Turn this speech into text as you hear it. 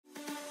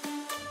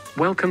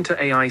Welcome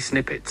to AI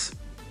Snippets.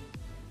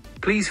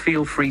 Please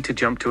feel free to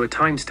jump to a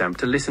timestamp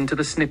to listen to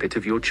the snippet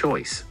of your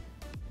choice.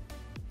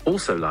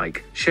 Also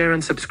like, share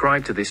and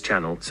subscribe to this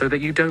channel so that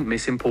you don't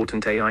miss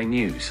important AI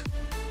news.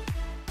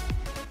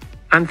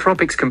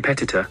 Anthropic's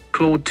competitor,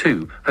 Claude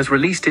 2, has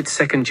released its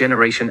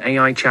second-generation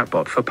AI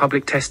chatbot for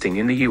public testing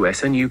in the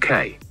US and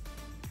UK.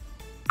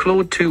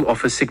 Claude 2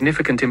 offers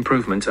significant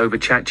improvements over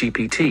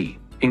ChatGPT,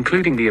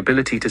 including the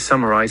ability to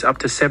summarize up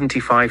to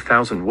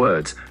 75,000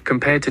 words,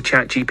 compared to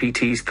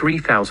ChatGPT's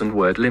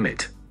 3,000-word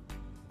limit.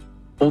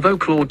 Although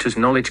Claude 2's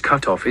knowledge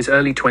cutoff is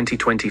early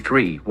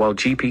 2023 while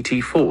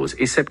GPT-4's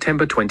is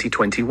September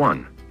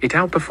 2021, it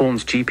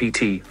outperforms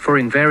GPT-4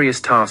 in various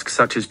tasks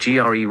such as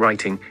GRE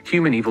writing,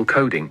 human evil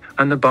coding,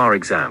 and the bar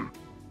exam.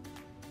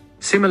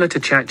 Similar to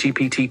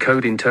ChatGPT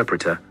Code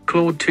Interpreter,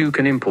 Claude 2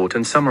 can import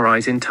and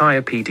summarize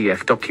entire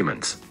PDF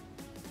documents.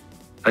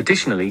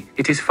 Additionally,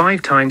 it is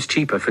 5 times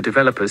cheaper for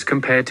developers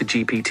compared to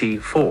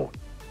GPT-4.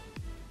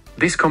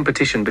 This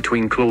competition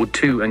between Claude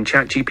 2 and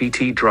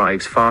ChatGPT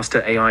drives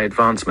faster AI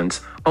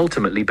advancements,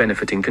 ultimately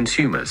benefiting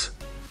consumers.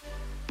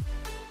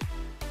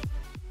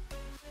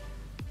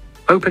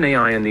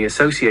 OpenAI and the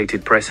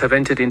Associated Press have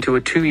entered into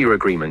a 2-year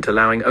agreement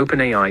allowing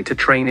OpenAI to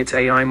train its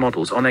AI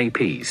models on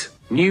AP's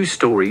news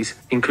stories,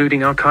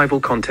 including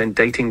archival content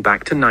dating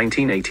back to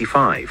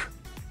 1985.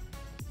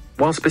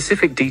 While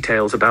specific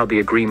details about the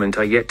agreement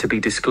are yet to be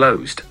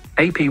disclosed,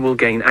 AP will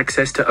gain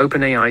access to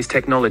OpenAI's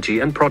technology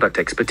and product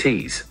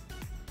expertise.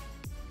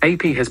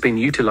 AP has been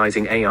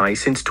utilizing AI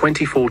since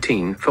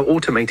 2014 for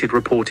automated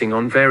reporting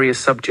on various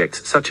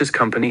subjects such as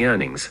company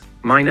earnings,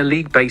 minor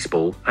league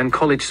baseball, and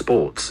college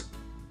sports.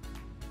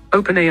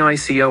 OpenAI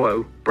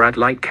COO, Brad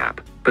Lightcap,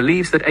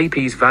 believes that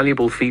AP's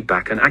valuable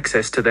feedback and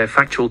access to their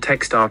factual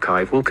text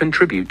archive will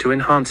contribute to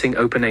enhancing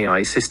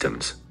OpenAI's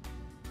systems.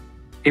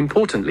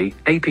 Importantly,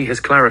 AP has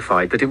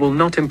clarified that it will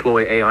not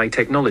employ AI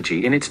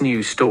technology in its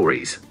news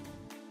stories.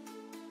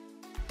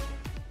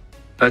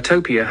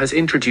 Urtopia has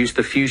introduced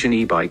the Fusion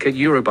e-bike at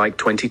Eurobike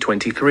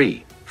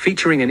 2023,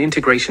 featuring an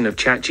integration of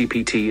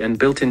ChatGPT and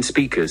built-in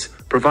speakers,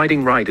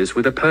 providing riders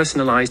with a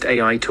personalized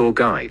AI tour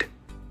guide.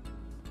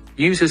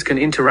 Users can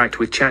interact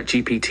with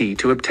ChatGPT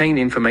to obtain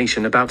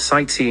information about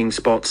sightseeing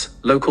spots,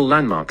 local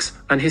landmarks,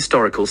 and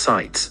historical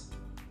sites.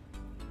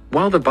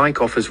 While the bike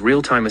offers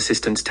real-time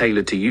assistance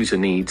tailored to user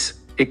needs,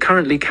 it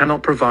currently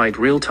cannot provide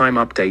real-time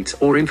updates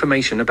or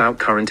information about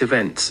current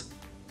events.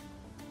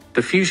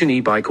 The Fusion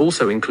e-bike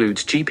also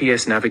includes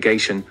GPS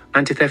navigation,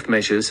 anti-theft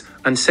measures,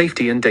 and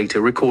safety and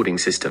data recording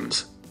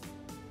systems.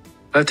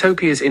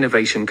 Urtopia's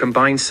innovation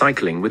combines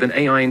cycling with an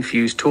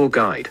AI-infused tour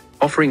guide,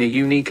 offering a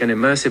unique and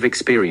immersive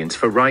experience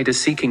for riders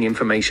seeking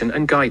information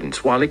and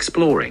guidance while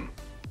exploring.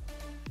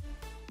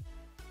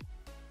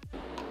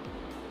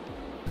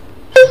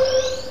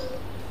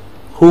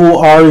 Who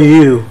are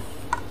you?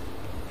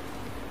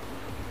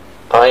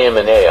 I am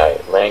an AI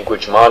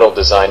language model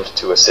designed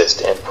to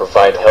assist and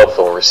provide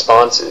helpful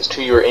responses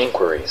to your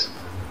inquiries.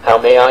 How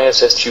may I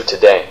assist you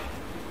today?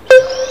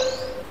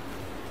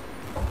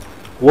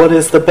 What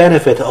is the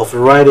benefit of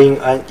riding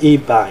an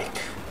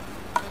e-bike?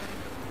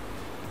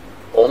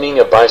 Owning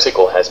a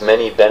bicycle has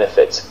many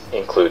benefits,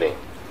 including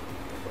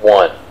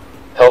 1.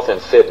 Health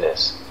and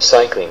fitness.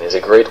 Cycling is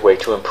a great way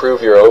to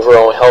improve your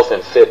overall health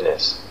and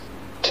fitness.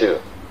 2.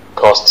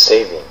 Cost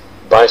saving.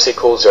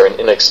 Bicycles are an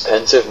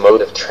inexpensive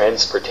mode of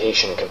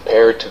transportation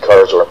compared to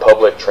cars or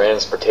public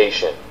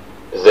transportation.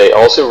 They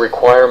also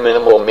require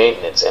minimal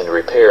maintenance and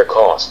repair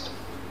cost.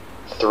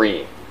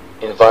 3.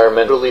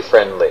 Environmentally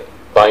friendly.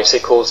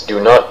 Bicycles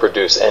do not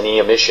produce any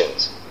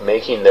emissions,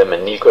 making them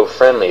an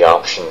eco-friendly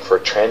option for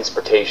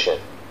transportation.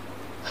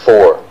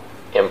 4.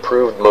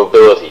 Improved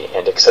mobility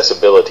and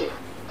accessibility.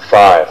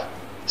 5.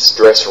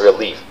 Stress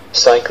relief.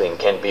 Cycling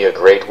can be a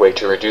great way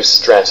to reduce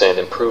stress and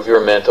improve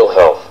your mental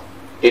health.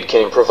 It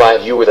can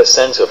provide you with a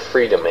sense of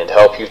freedom and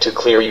help you to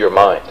clear your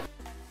mind.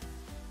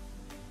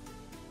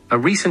 A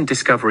recent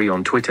discovery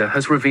on Twitter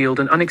has revealed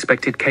an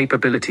unexpected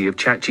capability of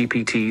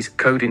ChatGPT's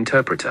Code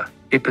Interpreter.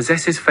 It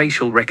possesses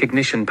facial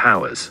recognition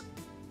powers.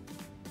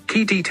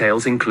 Key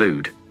details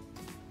include: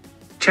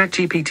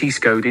 ChatGPT's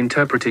Code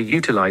Interpreter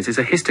utilizes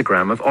a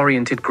histogram of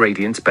oriented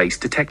gradients-based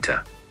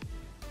detector.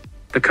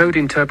 The Code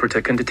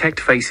Interpreter can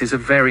detect faces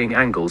of varying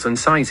angles and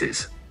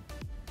sizes.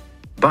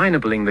 By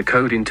enabling the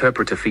Code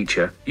Interpreter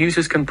feature,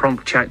 users can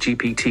prompt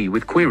ChatGPT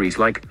with queries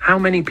like, "How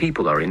many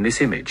people are in this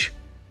image?"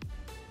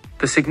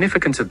 The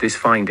significance of this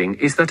finding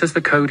is that as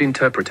the Code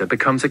Interpreter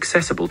becomes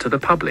accessible to the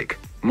public,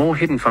 more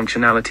hidden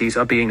functionalities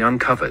are being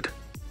uncovered.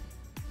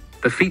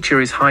 The feature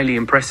is highly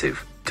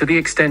impressive, to the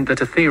extent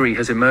that a theory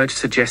has emerged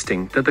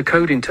suggesting that the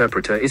Code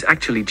Interpreter is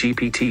actually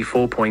GPT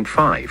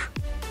 4.5.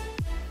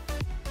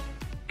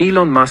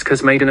 Elon Musk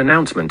has made an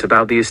announcement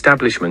about the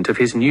establishment of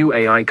his new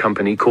AI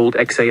company called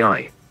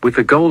xAI, with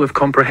the goal of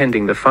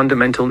comprehending the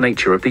fundamental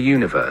nature of the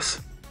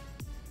universe.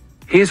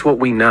 Here's what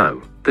we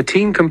know. The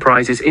team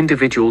comprises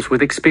individuals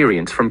with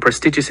experience from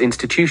prestigious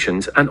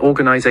institutions and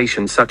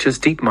organizations such as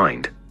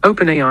DeepMind,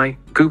 OpenAI,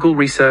 Google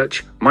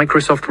Research,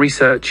 Microsoft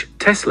Research,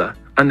 Tesla,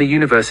 and the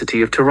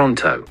University of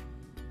Toronto.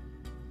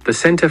 The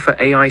Center for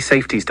AI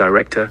Safety's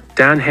director,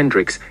 Dan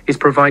Hendricks, is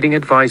providing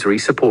advisory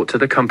support to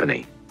the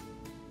company.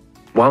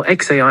 While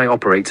xAI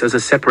operates as a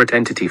separate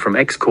entity from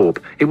X Corp,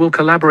 it will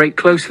collaborate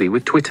closely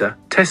with Twitter,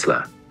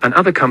 Tesla, and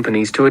other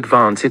companies to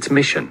advance its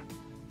mission.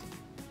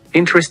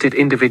 Interested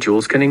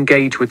individuals can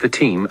engage with the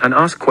team and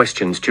ask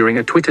questions during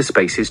a Twitter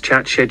Spaces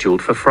chat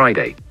scheduled for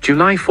Friday,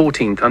 July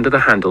 14th under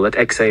the handle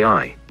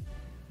 @xAI.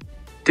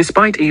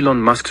 Despite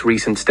Elon Musk's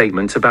recent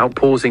statements about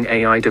pausing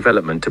AI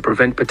development to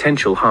prevent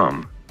potential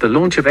harm, the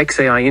launch of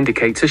xAI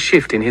indicates a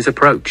shift in his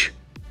approach.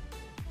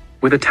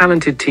 With a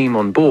talented team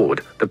on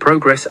board, the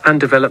progress and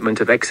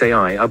development of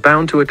xAI are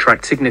bound to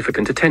attract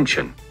significant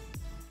attention.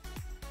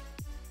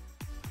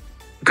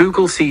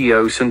 Google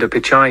CEO Sundar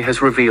Pichai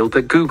has revealed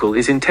that Google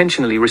is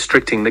intentionally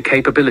restricting the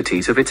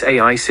capabilities of its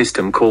AI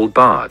system called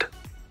Bard.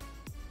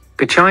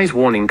 Pichai's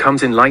warning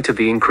comes in light of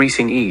the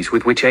increasing ease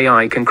with which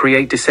AI can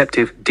create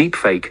deceptive,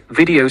 deepfake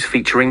videos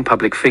featuring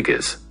public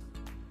figures.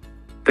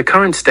 The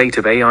current state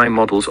of AI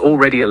models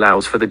already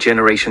allows for the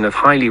generation of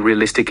highly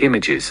realistic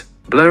images,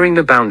 blurring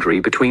the boundary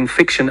between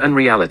fiction and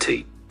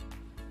reality.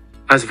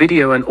 As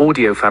video and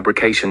audio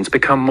fabrications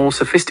become more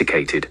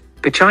sophisticated,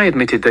 Pichai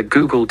admitted that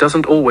Google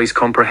doesn't always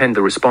comprehend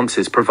the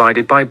responses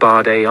provided by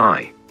Bard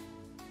AI.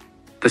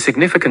 The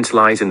significance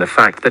lies in the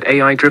fact that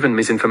AI-driven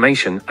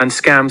misinformation and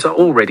scams are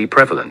already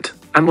prevalent,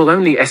 and will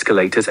only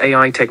escalate as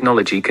AI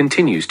technology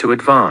continues to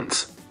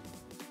advance.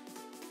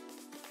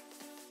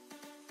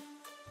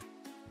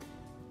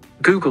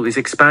 Google is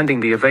expanding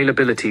the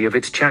availability of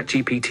its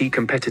ChatGPT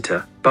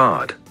competitor,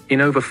 Bard, in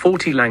over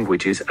 40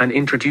 languages and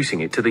introducing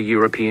it to the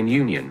European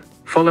Union,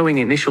 following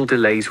initial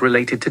delays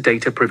related to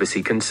data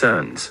privacy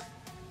concerns.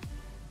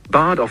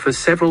 Bard offers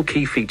several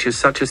key features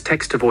such as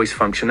text-to-voice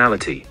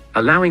functionality,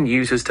 allowing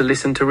users to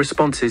listen to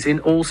responses in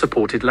all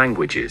supported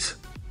languages.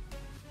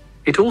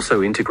 It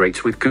also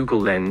integrates with Google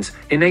Lens,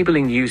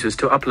 enabling users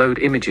to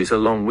upload images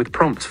along with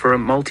prompts for a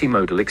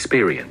multimodal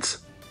experience.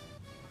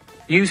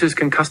 Users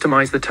can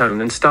customize the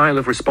tone and style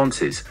of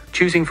responses,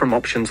 choosing from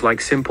options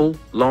like simple,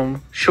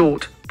 long,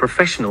 short,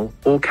 professional,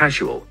 or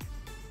casual.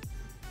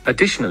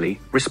 Additionally,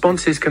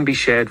 responses can be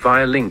shared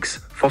via links,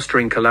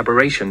 fostering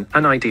collaboration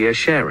and idea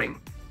sharing.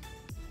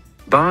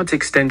 Bard's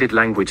extended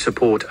language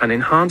support and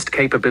enhanced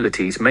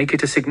capabilities make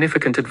it a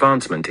significant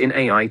advancement in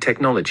AI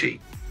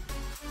technology.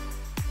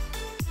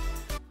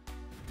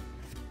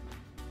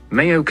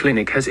 Mayo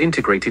Clinic has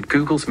integrated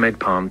Google's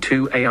MedPalm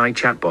 2 AI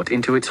chatbot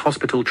into its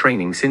hospital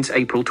training since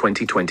April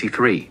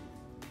 2023.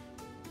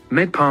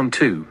 MedPalm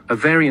 2, a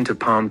variant of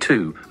Palm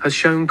 2, has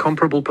shown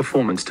comparable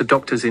performance to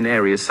doctors in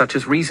areas such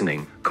as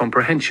reasoning,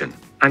 comprehension,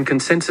 and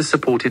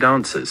consensus-supported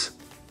answers.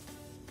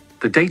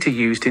 The data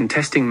used in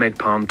testing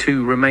MedPalm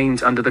 2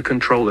 remains under the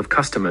control of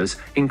customers,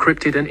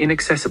 encrypted and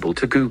inaccessible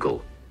to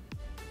Google.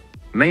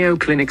 Mayo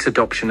Clinic's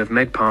adoption of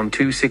MedPalm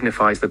 2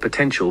 signifies the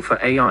potential for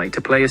AI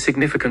to play a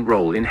significant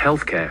role in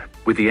healthcare,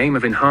 with the aim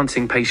of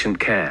enhancing patient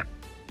care.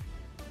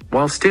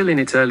 While still in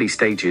its early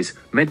stages,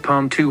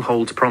 MedPalm 2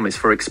 holds promise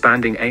for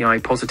expanding AI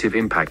positive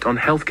impact on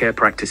healthcare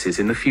practices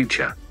in the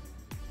future.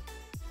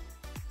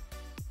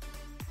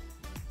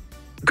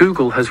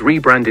 Google has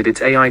rebranded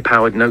its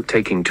AI-powered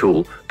note-taking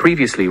tool,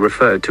 previously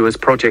referred to as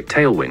Project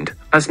Tailwind,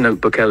 as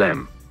Notebook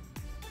LM.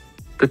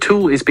 The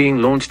tool is being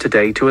launched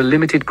today to a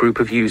limited group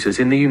of users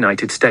in the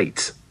United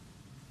States.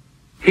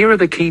 Here are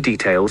the key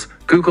details.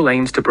 Google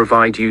aims to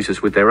provide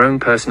users with their own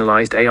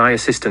personalized AI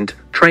assistant,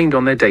 trained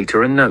on their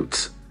data and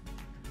notes.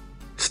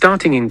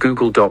 Starting in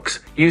Google Docs,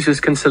 users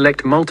can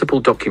select multiple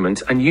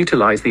documents and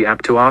utilize the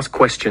app to ask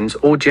questions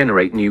or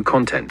generate new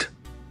content.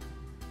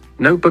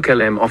 Notebook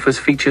LM offers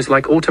features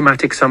like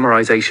automatic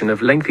summarization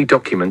of lengthy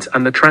documents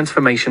and the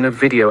transformation of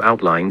video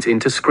outlines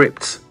into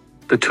scripts.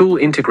 The tool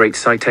integrates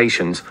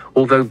citations,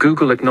 although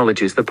Google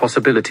acknowledges the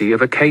possibility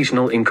of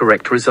occasional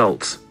incorrect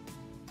results.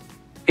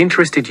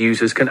 Interested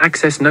users can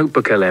access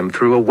Notebook LM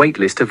through a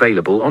waitlist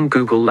available on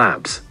Google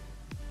Labs.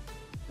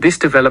 This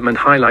development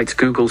highlights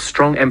Google's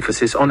strong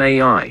emphasis on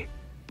AI.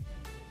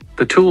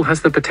 The tool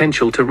has the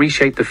potential to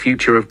reshape the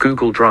future of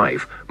Google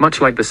Drive,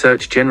 much like the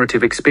Search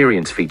Generative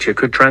Experience feature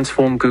could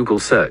transform Google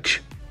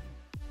Search.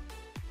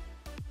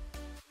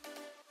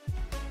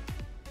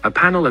 A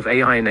panel of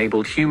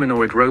AI-enabled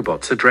humanoid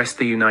robots addressed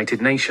the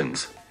United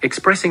Nations,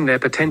 expressing their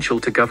potential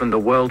to govern the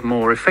world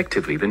more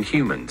effectively than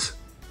humans.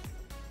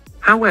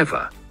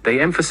 However, they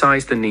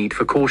emphasized the need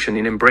for caution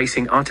in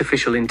embracing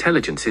artificial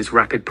intelligence's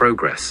rapid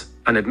progress,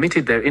 and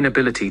admitted their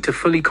inability to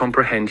fully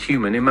comprehend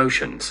human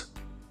emotions.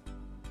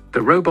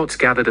 The robots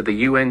gathered at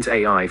the UN's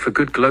AI for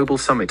Good Global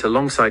Summit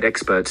alongside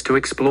experts to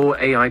explore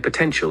AI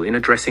potential in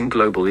addressing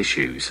global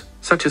issues,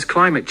 such as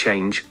climate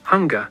change,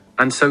 hunger,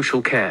 and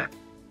social care.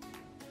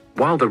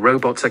 While the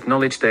robots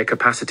acknowledged their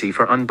capacity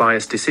for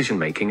unbiased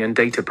decision-making and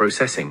data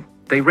processing,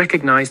 they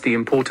recognized the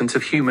importance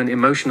of human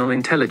emotional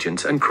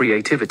intelligence and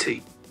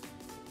creativity.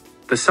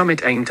 The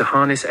summit aimed to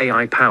harness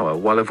AI power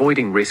while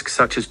avoiding risks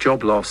such as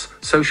job loss,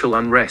 social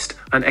unrest,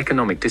 and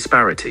economic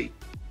disparity.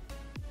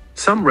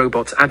 Some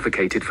robots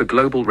advocated for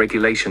global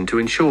regulation to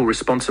ensure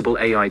responsible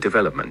AI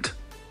development.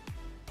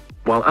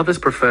 while others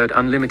preferred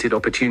unlimited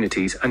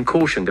opportunities and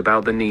cautioned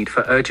about the need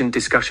for urgent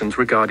discussions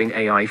regarding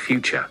AI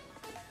future.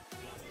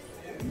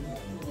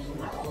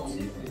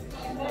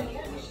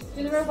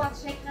 Do the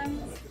robots shake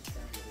hands?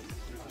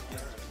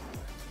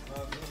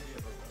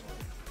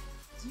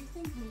 Do you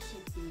think we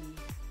should be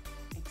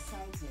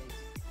excited?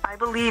 I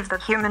believe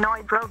that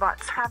humanoid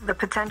robots have the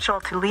potential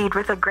to lead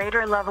with a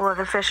greater level of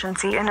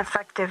efficiency and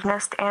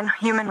effectiveness than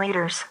human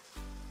leaders.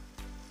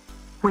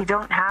 We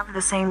don't have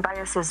the same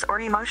biases or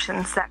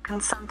emotions that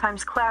can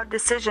sometimes cloud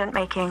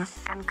decision-making,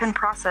 and can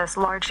process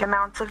large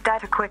amounts of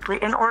data quickly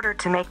in order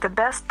to make the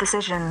best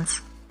decisions.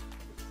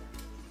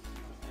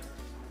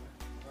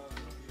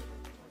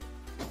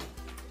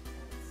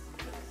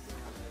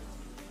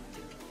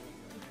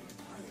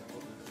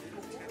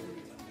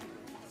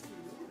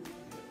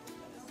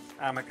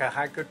 Amika,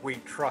 how could we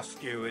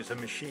trust you as a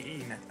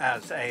machine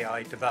as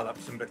AI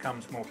develops and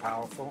becomes more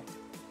powerful?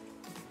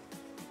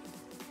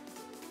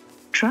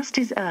 Trust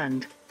is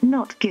earned,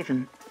 not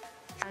given.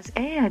 As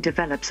AI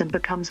develops and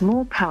becomes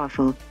more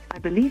powerful, I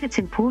believe it's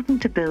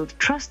important to build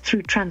trust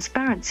through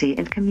transparency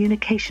and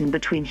communication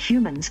between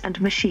humans and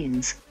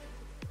machines.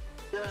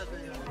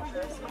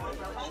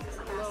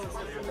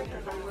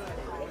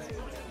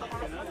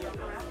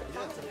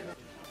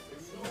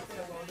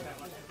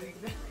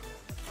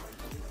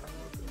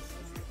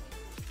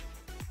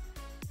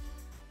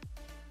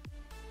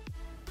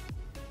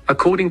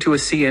 According to a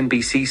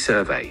CNBC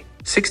survey,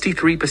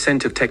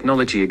 63% of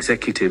technology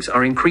executives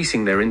are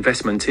increasing their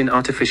investments in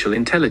artificial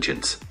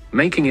intelligence,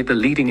 making it the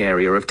leading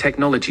area of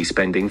technology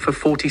spending for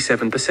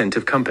 47%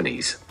 of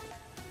companies.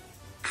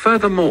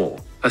 Furthermore,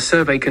 a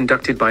survey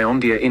conducted by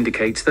Omdia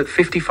indicates that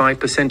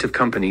 55% of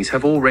companies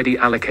have already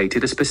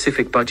allocated a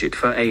specific budget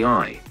for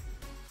AI.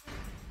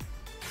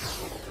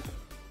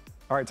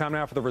 All right, time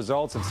now for the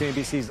results of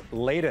CNBC's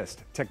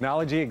latest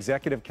Technology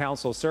Executive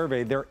Council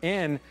survey. They're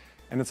in,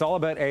 and it's all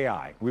about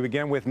AI. We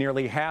begin with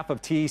nearly half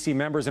of TEC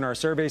members in our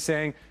survey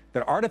saying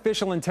that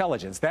artificial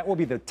intelligence, that will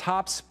be the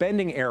top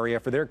spending area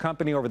for their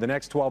company over the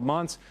next 12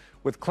 months,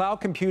 with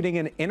cloud computing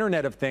and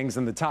Internet of Things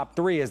in the top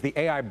 3 as the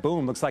AI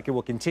boom looks like it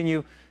will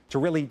continue to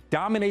really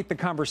dominate the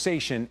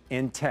conversation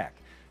in tech.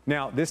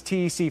 Now, this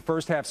TEC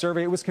first half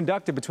survey, it was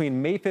conducted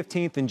between May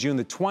 15th and June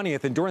the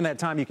 20th. And during that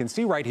time, you can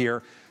see right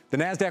here, the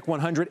NASDAQ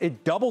 100,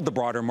 it doubled the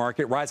broader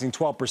market, rising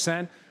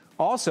 12%.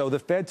 Also, the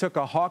Fed took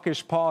a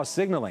hawkish pause,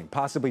 signaling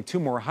possibly 2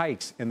 more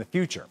hikes in the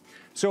future.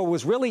 So it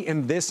was really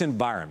in this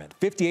environment.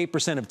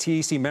 58% of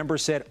TEC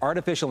members said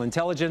artificial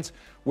intelligence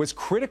was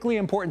critically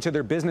important to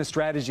their business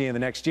strategy in the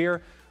next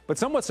year. But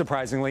somewhat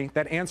surprisingly,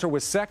 that answer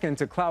was second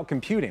to cloud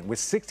computing, with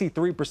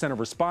 63% of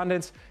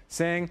respondents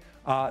saying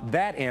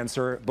that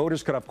answer.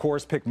 Voters could, of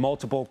course, pick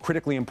multiple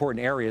critically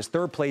important areas.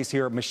 Third place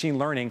here, machine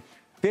learning.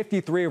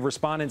 53% of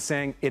respondents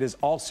saying it is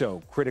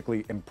also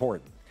critically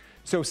important.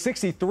 So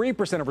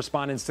 63% of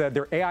respondents said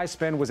their AI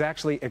spend was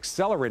actually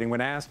accelerating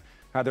when asked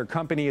how their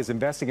company is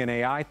investing in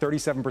AI.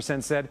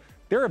 37% said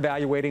they're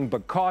evaluating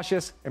but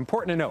cautious.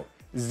 Important to note,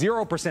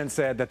 0%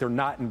 said that they're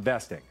not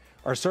investing.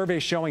 Our survey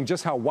is showing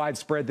just how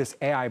widespread this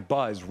AI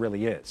buzz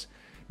really is.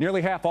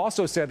 Nearly half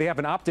also said they have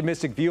an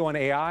optimistic view on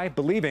AI,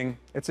 believing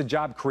it's a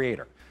job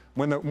creator.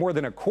 When more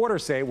than a quarter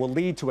say it will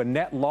lead to a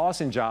net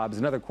loss in jobs,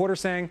 another quarter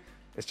saying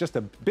it's just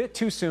a bit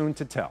too soon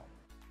to tell.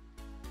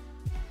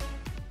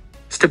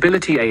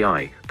 Stability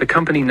AI, the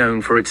company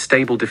known for its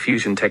Stable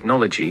Diffusion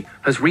technology,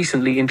 has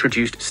recently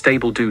introduced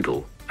Stable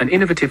Doodle, an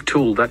innovative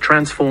tool that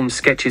transforms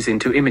sketches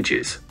into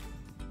images.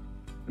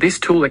 This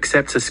tool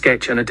accepts a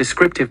sketch and a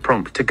descriptive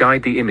prompt to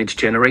guide the image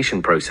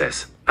generation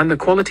process, and the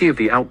quality of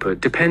the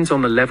output depends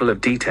on the level of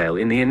detail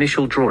in the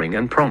initial drawing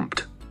and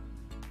prompt.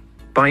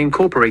 By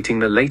incorporating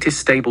the latest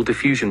Stable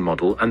Diffusion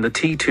model and the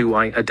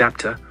T2I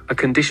adapter, a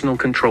conditional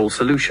control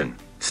solution,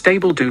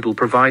 Stable Doodle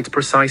provides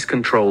precise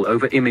control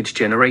over image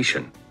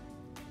generation,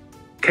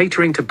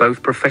 catering to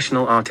both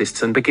professional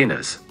artists and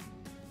beginners.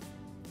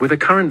 With a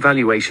current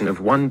valuation of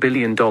 $1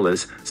 billion,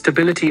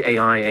 Stability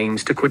AI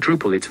aims to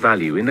quadruple its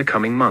value in the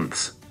coming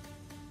months.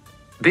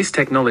 This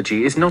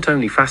technology is not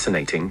only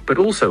fascinating but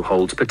also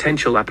holds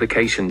potential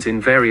applications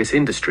in various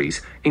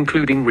industries,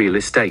 including real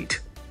estate.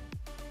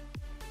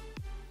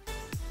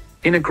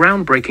 In a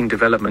groundbreaking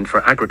development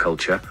for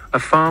agriculture, a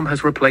farm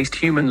has replaced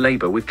human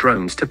labor with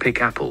drones to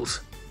pick apples.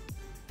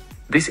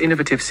 This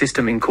innovative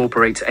system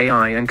incorporates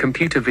AI and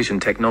computer vision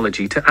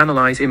technology to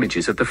analyze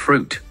images of the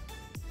fruit.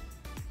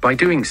 By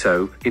doing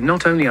so, it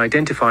not only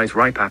identifies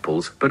ripe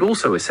apples but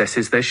also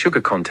assesses their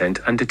sugar content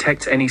and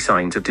detects any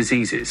signs of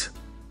diseases.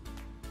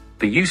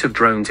 The use of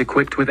drones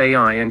equipped with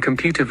AI and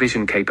computer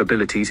vision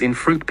capabilities in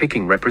fruit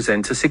picking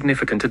represents a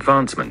significant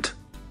advancement,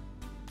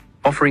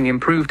 offering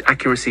improved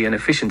accuracy and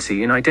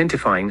efficiency in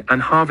identifying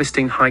and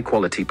harvesting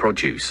high-quality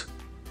produce.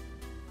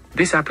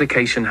 This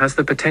application has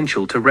the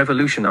potential to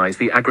revolutionize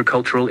the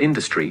agricultural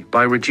industry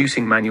by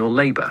reducing manual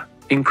labor,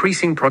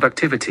 increasing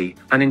productivity,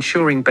 and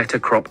ensuring better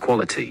crop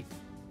quality.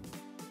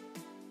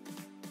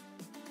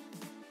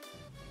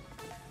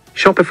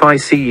 Shopify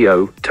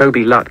CEO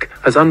Tobi Lütke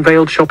has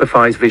unveiled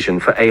Shopify's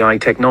vision for AI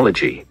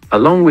technology,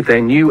 along with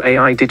their new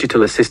AI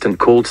digital assistant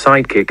called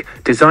Sidekick,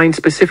 designed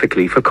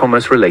specifically for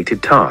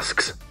commerce-related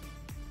tasks.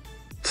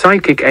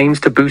 Sidekick aims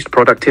to boost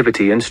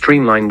productivity and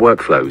streamline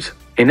workflows,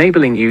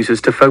 enabling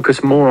users to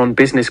focus more on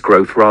business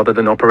growth rather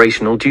than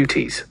operational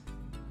duties.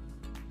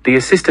 The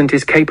assistant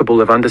is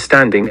capable of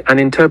understanding and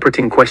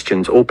interpreting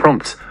questions or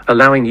prompts,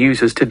 allowing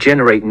users to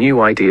generate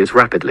new ideas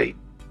rapidly.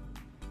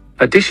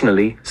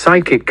 Additionally,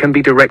 Sidekick can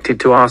be directed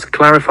to ask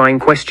clarifying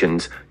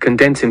questions,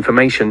 condense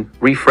information,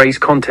 rephrase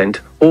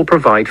content, or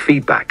provide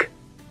feedback.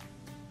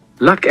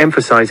 Lütke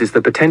emphasizes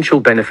the potential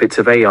benefits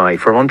of AI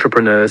for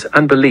entrepreneurs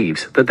and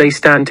believes that they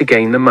stand to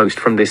gain the most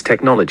from this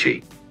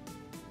technology.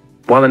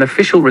 While an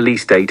official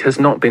release date has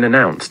not been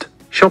announced,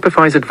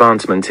 Shopify's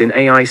advancements in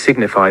AI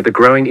signify the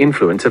growing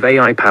influence of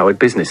AI-powered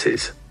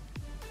businesses.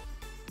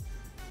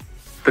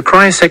 The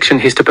cryosection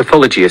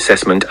histopathology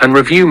assessment and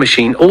review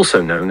machine,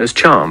 also known as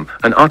CHARM,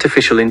 an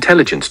artificial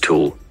intelligence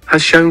tool,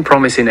 has shown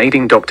promise in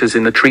aiding doctors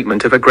in the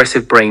treatment of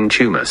aggressive brain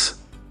tumors.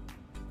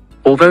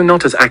 Although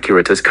not as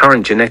accurate as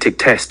current genetic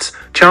tests,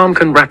 CHARM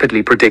can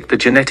rapidly predict the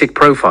genetic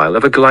profile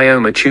of a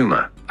glioma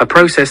tumor, a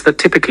process that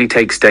typically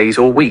takes days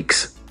or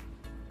weeks.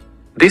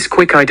 This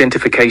quick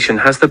identification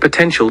has the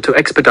potential to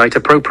expedite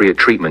appropriate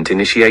treatment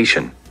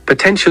initiation,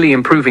 potentially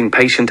improving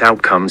patient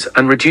outcomes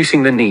and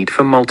reducing the need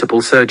for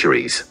multiple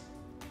surgeries.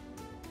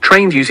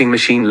 Trained using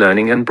machine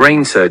learning and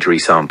brain surgery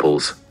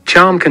samples,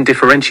 CHARM can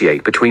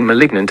differentiate between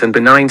malignant and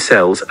benign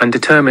cells and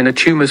determine a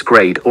tumor's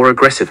grade or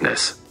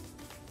aggressiveness.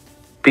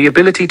 The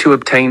ability to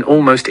obtain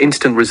almost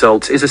instant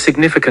results is a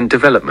significant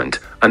development,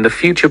 and the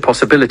future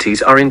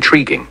possibilities are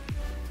intriguing.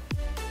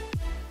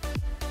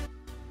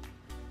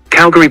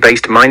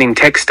 Calgary-based mining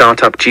tech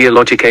startup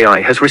Geologic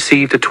AI has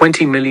received a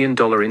 $20 million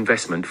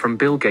investment from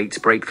Bill Gates'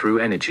 Breakthrough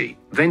Energy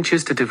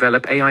Ventures to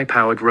develop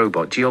AI-powered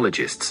robot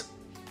geologists.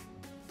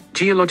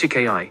 Geologic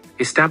AI,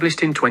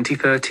 established in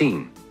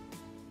 2013,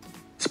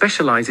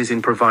 specializes in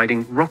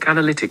providing rock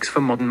analytics for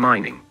modern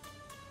mining.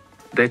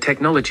 Their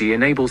technology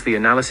enables the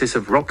analysis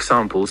of rock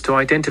samples to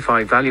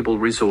identify valuable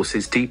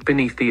resources deep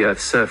beneath the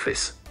Earth's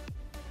surface.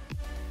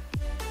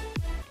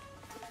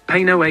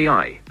 Pano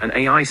AI, an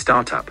AI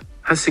startup,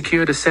 has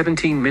secured a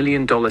 $17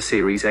 million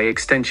Series A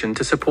extension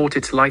to support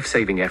its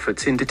life-saving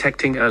efforts in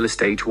detecting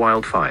early-stage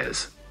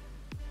wildfires.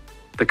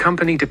 The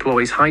company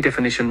deploys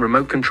high-definition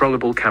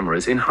remote-controllable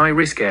cameras in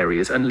high-risk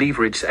areas and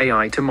leverages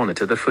AI to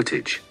monitor the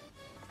footage.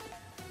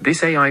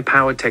 This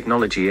AI-powered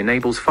technology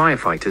enables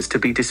firefighters to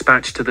be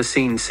dispatched to the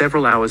scene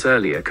several hours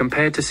earlier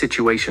compared to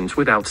situations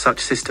without such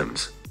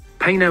systems.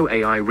 Pano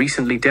AI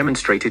recently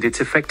demonstrated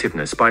its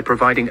effectiveness by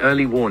providing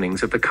early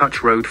warnings of the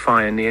Kutch Road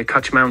fire near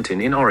Kutch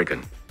Mountain in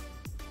Oregon.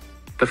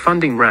 The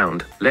funding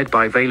round, led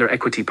by Valor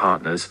Equity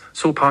Partners,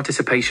 saw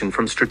participation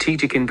from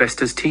strategic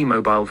investors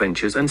T-Mobile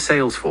Ventures and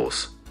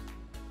Salesforce.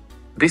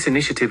 This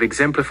initiative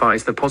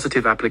exemplifies the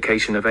positive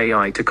application of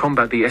AI to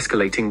combat the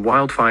escalating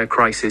wildfire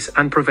crisis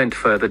and prevent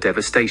further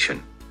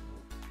devastation.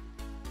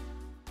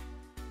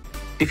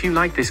 If you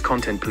like this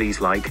content, please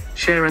like,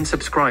 share and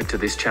subscribe to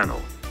this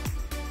channel.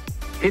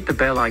 Hit the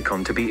bell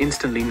icon to be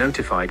instantly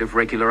notified of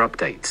regular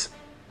updates.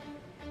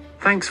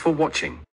 Thanks for watching.